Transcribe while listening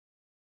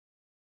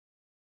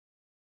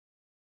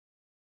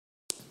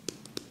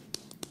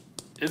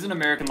Isn't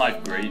American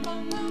life great?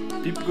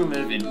 People can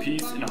live in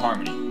peace and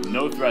harmony with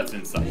no threats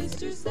in sight.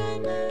 Mr.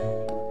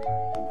 Sandman,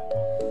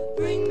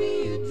 bring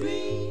me a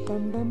dream.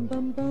 Bum, bum,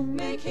 bum, bum.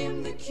 Make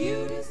him the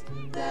cutest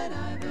that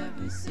I've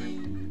ever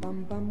seen.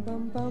 Bum, bum,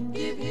 bum, bum.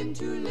 Give him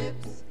 2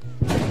 lips.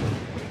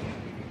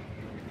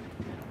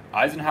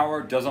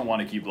 Eisenhower doesn't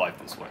want to keep life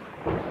this way.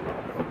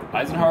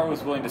 Eisenhower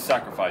was willing to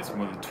sacrifice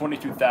more than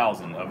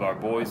 22,000 of our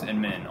boys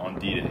and men on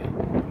D-Day,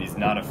 and he's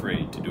not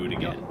afraid to do it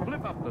again. Just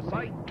flip up the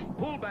sight,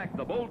 pull back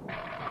the bolt.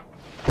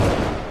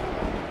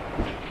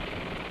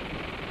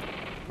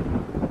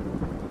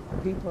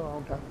 People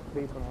on top,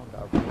 people on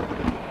top.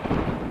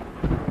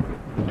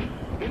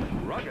 It's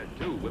rugged,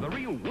 too, with a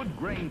real wood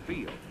grain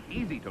feel.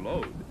 Easy to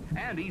load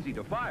and easy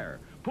to fire.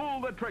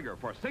 Pull the trigger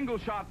for single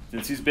shots.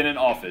 Since he's been in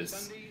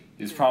office,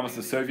 he's promised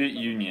the Soviet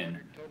Union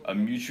a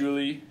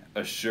mutually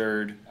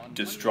assured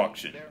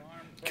destruction,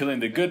 killing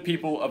the good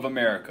people of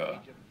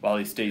America while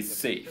he stays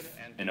safe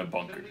in a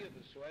bunker.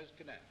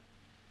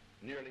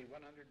 Nearly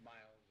 100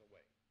 miles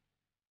away.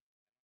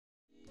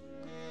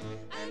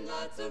 And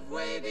lots of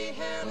wavy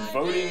hair like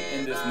Voting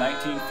in this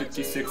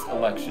 1956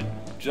 election,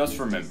 just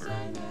remember,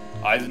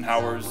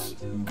 Eisenhower's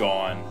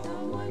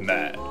gone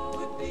mad.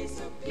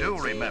 Do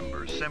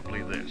remember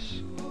simply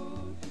this.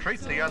 Treat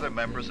the other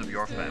members of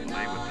your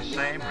family with the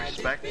same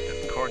respect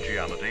and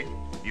cordiality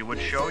you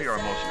would show your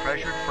most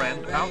treasured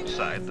friend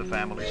outside the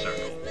family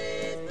circle.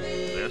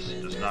 This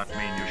does not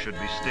mean you should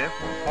be stiff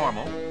or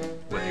formal.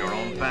 With your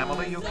own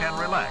family, you can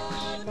relax.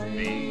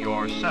 Be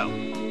yourself.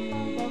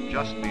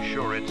 Just be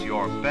sure it's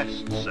your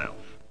best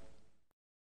self.